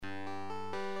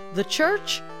The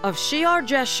Church of Shear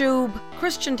Jashub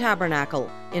Christian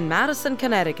Tabernacle in Madison,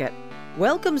 Connecticut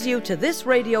welcomes you to this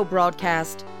radio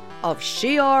broadcast of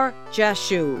Shear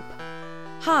Jashub.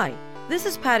 Hi, this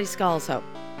is Patty Scalzo,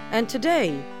 and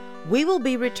today we will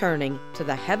be returning to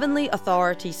the Heavenly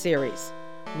Authority series,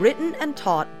 written and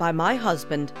taught by my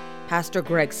husband, Pastor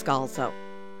Greg Scalzo.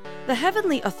 The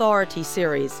Heavenly Authority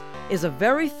series is a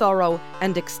very thorough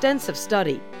and extensive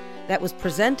study that was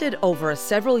presented over a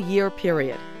several-year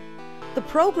period. The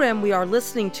program we are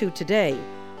listening to today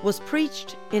was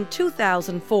preached in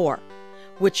 2004,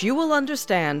 which you will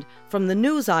understand from the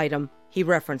news item he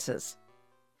references.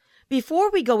 Before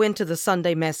we go into the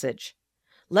Sunday message,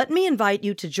 let me invite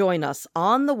you to join us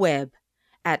on the web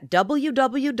at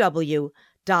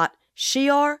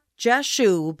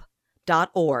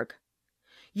www.shearjashub.org.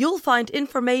 You'll find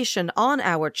information on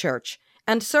our church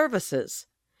and services,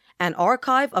 an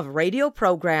archive of radio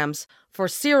programs for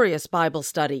serious Bible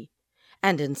study,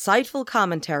 and insightful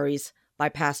commentaries by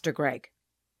Pastor Greg.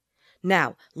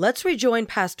 Now, let's rejoin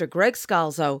Pastor Greg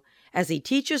Scalzo as he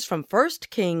teaches from 1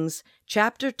 Kings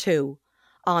chapter 2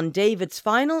 on David's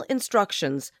final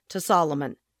instructions to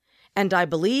Solomon, and I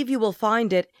believe you will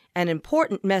find it an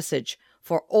important message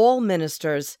for all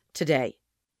ministers today.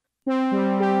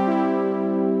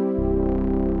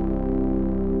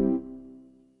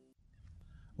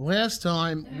 Last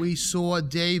time we saw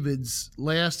David's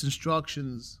last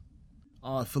instructions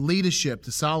for leadership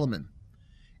to Solomon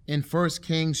in 1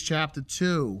 Kings chapter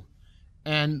 2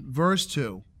 and verse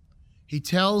 2. He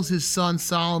tells his son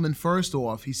Solomon first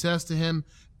off, he says to him,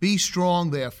 "Be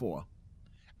strong, therefore,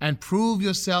 and prove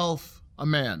yourself a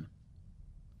man."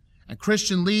 And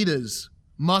Christian leaders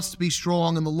must be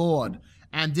strong in the Lord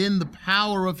and in the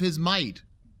power of his might.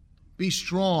 Be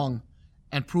strong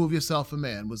and prove yourself a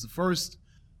man was the first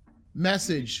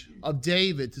message of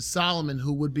David to Solomon,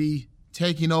 who would be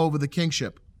taking over the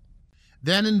kingship.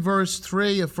 Then in verse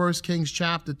 3 of 1 Kings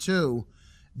chapter 2,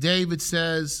 David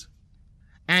says,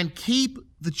 "And keep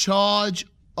the charge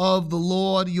of the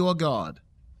Lord your God,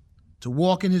 to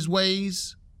walk in his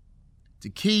ways, to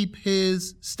keep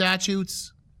his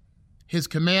statutes, his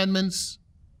commandments,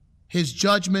 his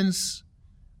judgments,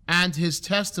 and his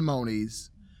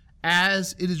testimonies,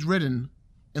 as it is written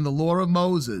in the law of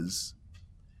Moses,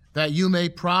 that you may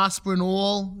prosper in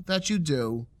all that you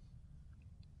do,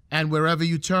 and wherever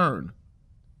you turn."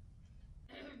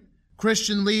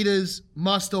 Christian leaders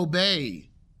must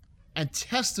obey and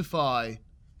testify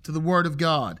to the Word of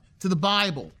God, to the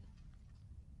Bible,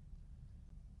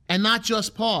 and not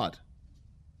just part.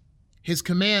 His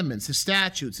commandments, his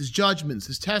statutes, his judgments,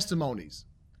 his testimonies.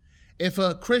 If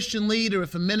a Christian leader,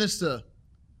 if a minister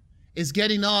is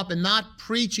getting up and not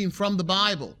preaching from the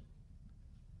Bible,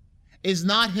 is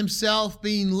not himself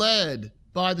being led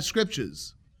by the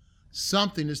Scriptures,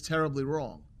 something is terribly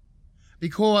wrong.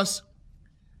 Because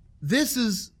this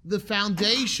is the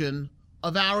foundation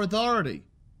of our authority.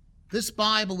 This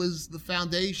Bible is the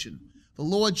foundation. The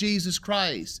Lord Jesus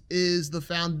Christ is the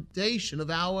foundation of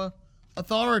our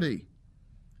authority.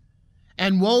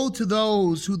 And woe to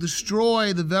those who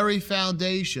destroy the very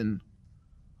foundation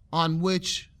on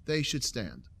which they should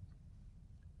stand.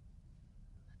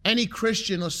 Any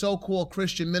Christian or so-called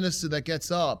Christian minister that gets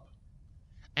up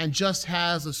and just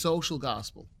has a social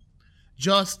gospel,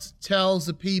 just tells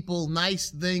the people nice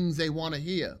things they want to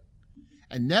hear,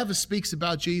 and never speaks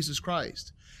about Jesus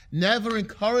Christ, never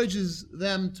encourages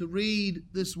them to read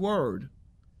this word,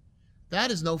 that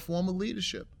is no form of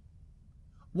leadership.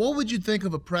 What would you think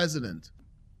of a president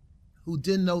who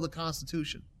didn't know the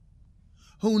Constitution,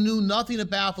 who knew nothing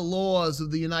about the laws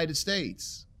of the United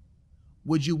States?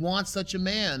 Would you want such a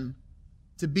man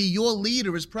to be your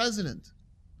leader as president?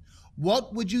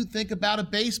 What would you think about a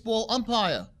baseball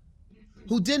umpire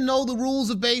who didn't know the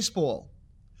rules of baseball,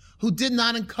 who did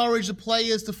not encourage the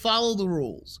players to follow the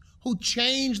rules, who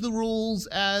changed the rules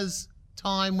as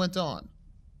time went on?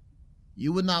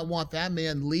 You would not want that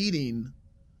man leading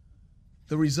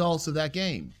the results of that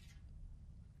game.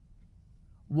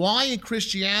 Why in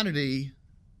Christianity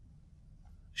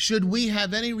should we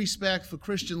have any respect for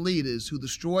Christian leaders who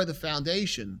destroy the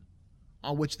foundation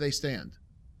on which they stand,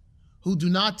 who do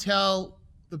not tell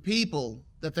the people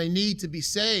that they need to be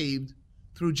saved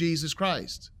through Jesus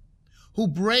Christ, who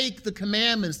break the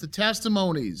commandments, the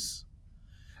testimonies,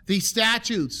 the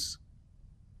statutes?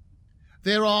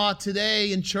 There are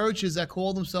today in churches that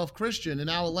call themselves Christian in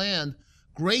our land,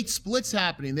 great splits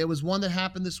happening. There was one that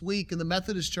happened this week in the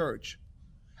Methodist Church,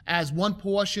 as one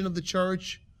portion of the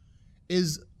church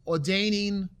is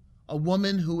ordaining a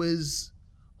woman who is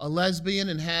a lesbian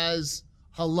and has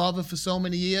her lover for so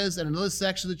many years, and another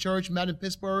section of the church met in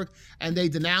Pittsburgh, and they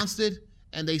denounced it,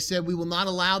 and they said, we will not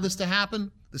allow this to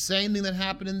happen. The same thing that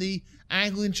happened in the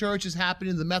Anglican Church is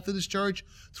happening in the Methodist Church.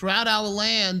 Throughout our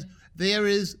land, there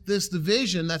is this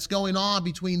division that's going on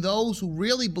between those who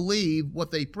really believe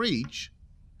what they preach,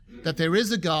 that there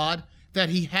is a God, that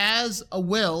he has a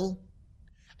will,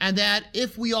 and that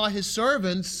if we are his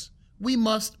servants, we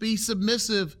must be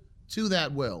submissive to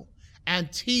that will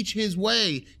and teach his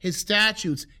way, his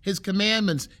statutes, his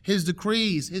commandments, his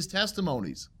decrees, his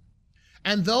testimonies.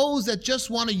 And those that just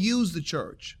want to use the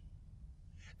church,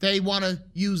 they want to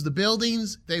use the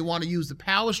buildings, they want to use the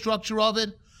power structure of it,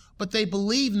 but they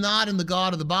believe not in the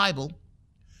God of the Bible.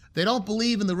 They don't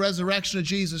believe in the resurrection of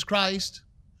Jesus Christ.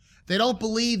 They don't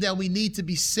believe that we need to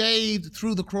be saved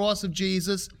through the cross of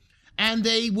Jesus. And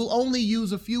they will only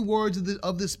use a few words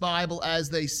of this Bible as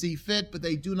they see fit, but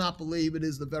they do not believe it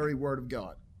is the very word of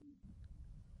God.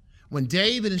 When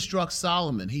David instructs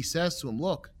Solomon, he says to him,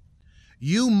 look,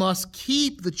 you must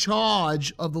keep the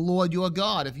charge of the Lord your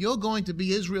God. If you're going to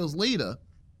be Israel's leader,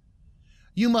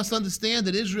 you must understand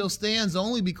that Israel stands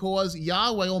only because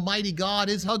Yahweh, Almighty God,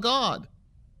 is her God.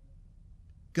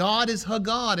 God is her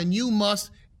God, and you must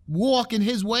walk in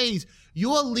his ways.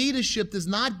 Your leadership does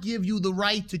not give you the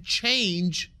right to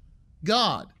change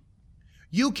God.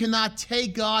 You cannot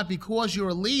take God because you're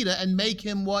a leader and make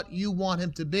him what you want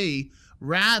him to be.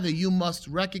 Rather, you must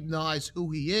recognize who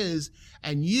he is,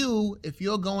 and you, if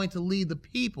you're going to lead the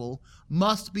people,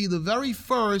 must be the very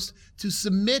first to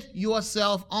submit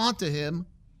yourself onto him,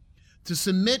 to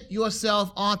submit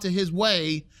yourself onto his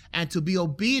way, and to be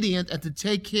obedient and to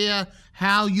take care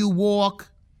how you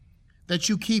walk, that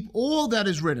you keep all that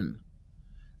is written,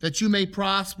 that you may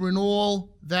prosper in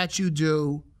all that you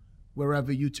do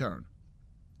wherever you turn.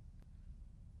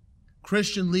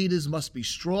 Christian leaders must be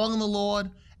strong in the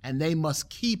Lord, and they must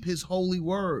keep his holy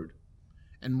word.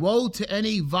 And woe to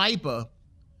any viper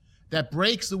that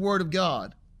breaks the word of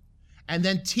God and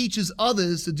then teaches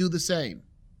others to do the same.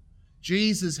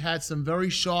 Jesus had some very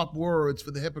sharp words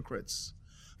for the hypocrites,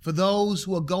 for those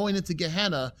who are going into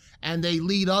Gehenna and they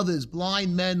lead others,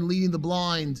 blind men leading the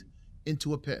blind,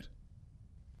 into a pit.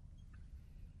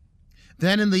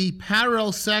 Then in the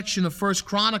parallel section of 1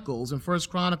 Chronicles, in 1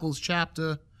 Chronicles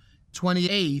chapter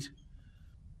 28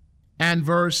 and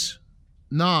verse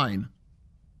 9,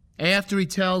 after he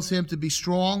tells him to be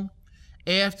strong,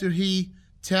 after he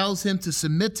tells him to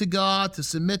submit to God, to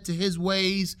submit to his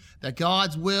ways, that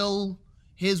God's will,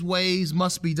 his ways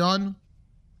must be done,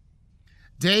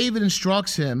 David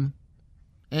instructs him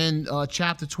in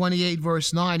chapter 28,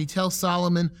 verse 9. He tells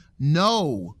Solomon,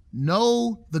 know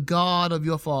the God of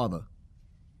your father.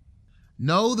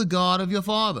 Know the God of your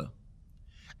father,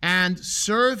 and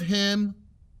serve him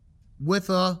with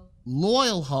a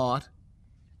loyal heart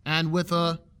and with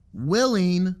a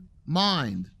willing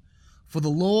mind. For the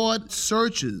Lord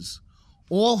searches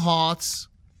all hearts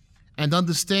and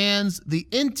understands the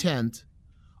intent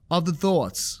of the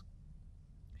thoughts.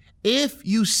 If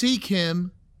you seek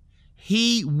him,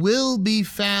 he will be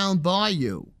found by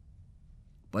you.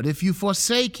 But if you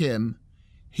forsake him,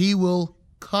 he will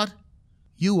cut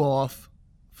you off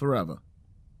forever.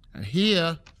 And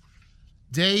here,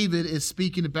 David is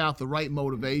speaking about the right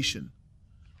motivation.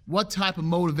 What type of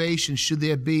motivation should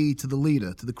there be to the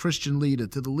leader, to the Christian leader,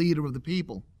 to the leader of the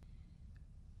people?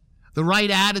 The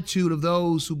right attitude of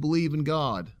those who believe in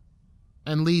God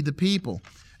and lead the people.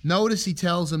 Notice he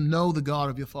tells them, know the God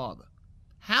of your father.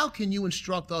 How can you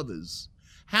instruct others?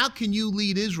 How can you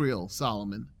lead Israel,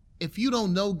 Solomon, if you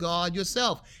don't know God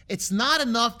yourself? It's not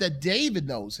enough that David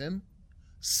knows him.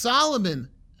 Solomon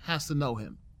has to know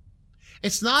him.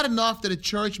 It's not enough that a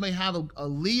church may have a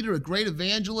leader, a great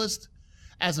evangelist,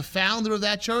 as a founder of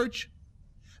that church.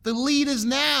 The leaders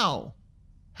now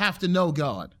have to know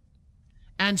God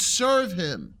and serve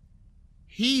him.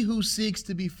 He who seeks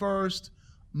to be first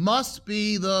must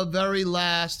be the very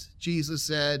last, Jesus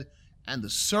said, and the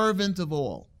servant of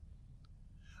all.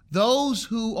 Those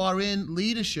who are in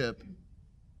leadership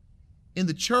in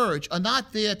the church are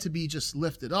not there to be just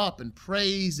lifted up and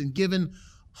praised and given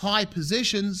high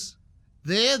positions.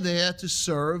 They're there to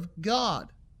serve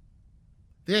God.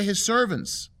 They're his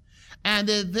servants. And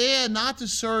they're there not to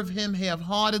serve him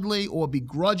half-heartedly or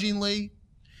begrudgingly.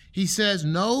 He says,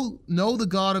 know the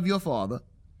God of your father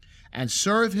and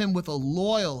serve him with a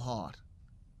loyal heart.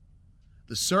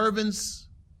 The servants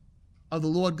of the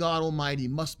Lord God Almighty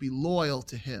must be loyal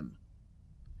to him.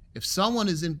 If someone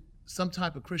is in some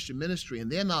type of Christian ministry and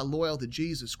they're not loyal to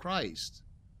Jesus Christ,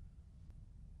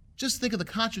 just think of the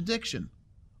contradiction.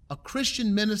 A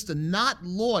Christian minister not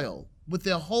loyal with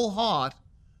their whole heart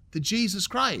to Jesus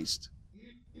Christ.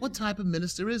 What type of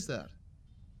minister is that?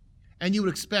 And you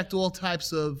would expect all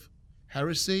types of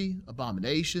heresy,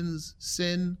 abominations,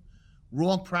 sin,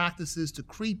 wrong practices to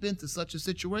creep into such a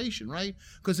situation, right?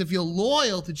 Because if you're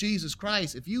loyal to Jesus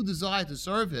Christ, if you desire to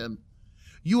serve him,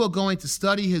 you are going to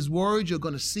study his word, you're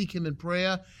going to seek him in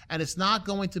prayer, and it's not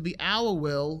going to be our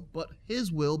will, but his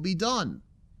will be done.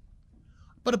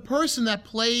 But a person that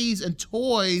plays and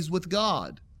toys with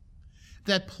God,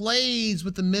 that plays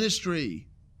with the ministry,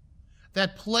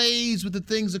 that plays with the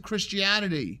things of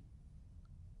Christianity,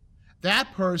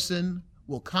 that person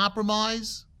will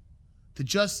compromise to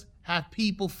just have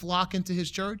people flock into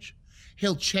his church.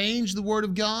 He'll change the word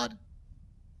of God.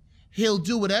 He'll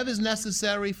do whatever is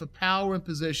necessary for power and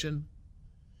position,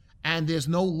 and there's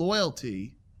no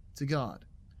loyalty to God.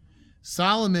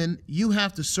 Solomon, you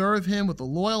have to serve him with a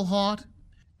loyal heart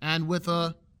and with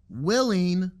a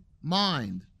willing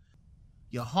mind.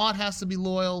 Your heart has to be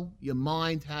loyal. Your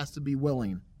mind has to be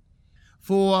willing.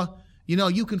 For,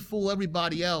 you can fool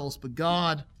everybody else, but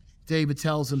God, David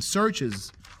tells him,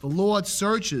 searches. The Lord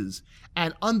searches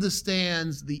and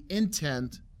understands the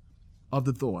intent of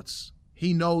the thoughts.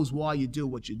 He knows why you do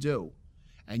what you do.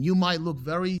 And you might look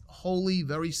very holy,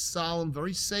 very solemn,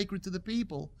 very sacred to the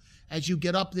people as you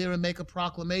get up there and make a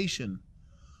proclamation.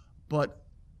 But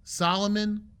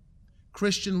Solomon,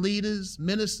 Christian leaders,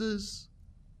 ministers,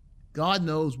 God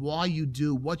knows why you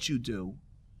do what you do.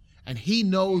 And he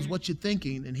knows what you're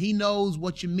thinking, and he knows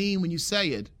what you mean when you say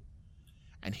it.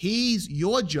 And he's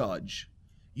your judge.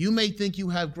 You may think you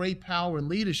have great power and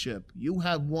leadership. You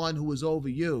have one who is over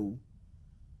you,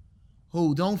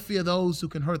 who don't fear those who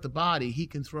can hurt the body. He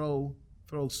can throw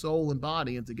soul and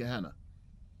body into Gehenna.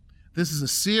 This is a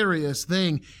serious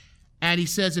thing. And he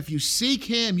says, if you seek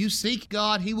him, you seek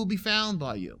God, he will be found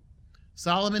by you.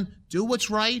 Solomon, do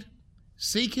what's right.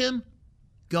 Seek him.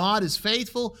 God is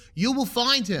faithful. You will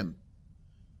find him.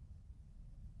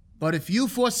 But if you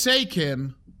forsake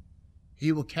him,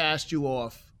 he will cast you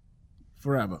off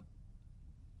forever.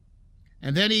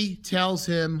 And then he tells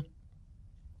him,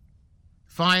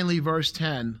 finally, verse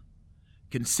 10,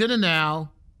 consider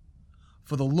now,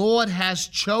 for the Lord has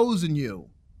chosen you.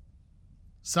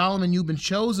 Solomon, you've been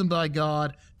chosen by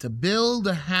God to build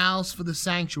a house for the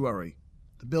sanctuary,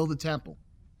 to build a temple.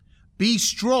 Be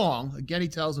strong. Again, he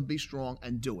tells him, be strong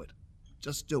and do it.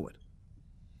 Just do it.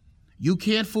 You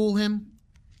can't fool him.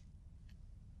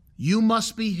 You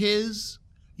must be his.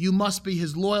 You must be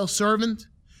his loyal servant.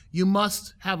 You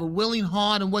must have a willing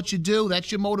heart in what you do.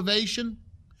 That's your motivation.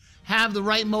 Have the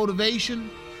right motivation.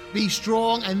 Be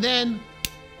strong, and then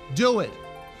do it.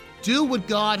 Do what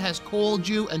God has called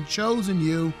you and chosen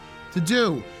you to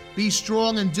do. Be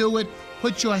strong and do it.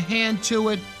 Put your hand to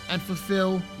it and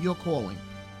fulfill your calling.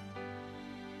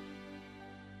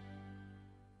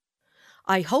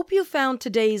 I hope you found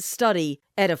today's study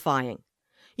edifying.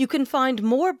 You can find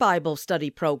more Bible study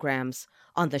programs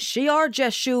on the Shear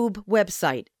Jashub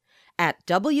website at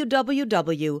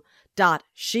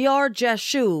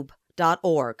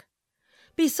www.shearjashub.org.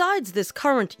 Besides this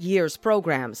current year's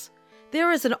programs,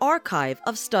 there is an archive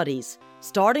of studies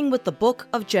starting with the book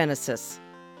of Genesis.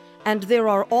 And there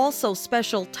are also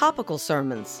special topical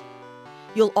sermons.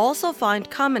 You'll also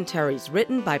find commentaries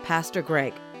written by Pastor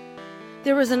Greg.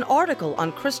 There is an article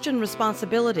on Christian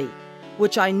responsibility,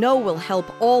 which I know will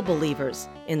help all believers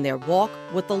in their walk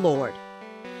with the Lord.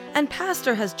 And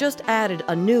Pastor has just added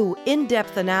a new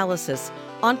in-depth analysis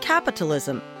on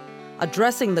capitalism,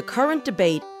 addressing the current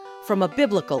debate from a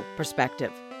biblical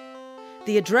perspective.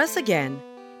 The address again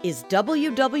is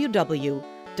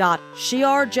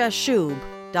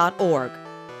www.shearjashub.org.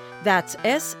 That's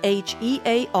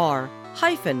SHEAR-JASHUB.org.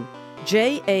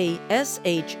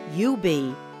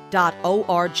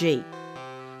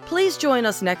 Please join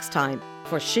us next time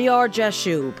for Shear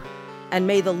Jashub, and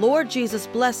may the Lord Jesus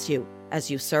bless you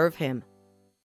as you serve him.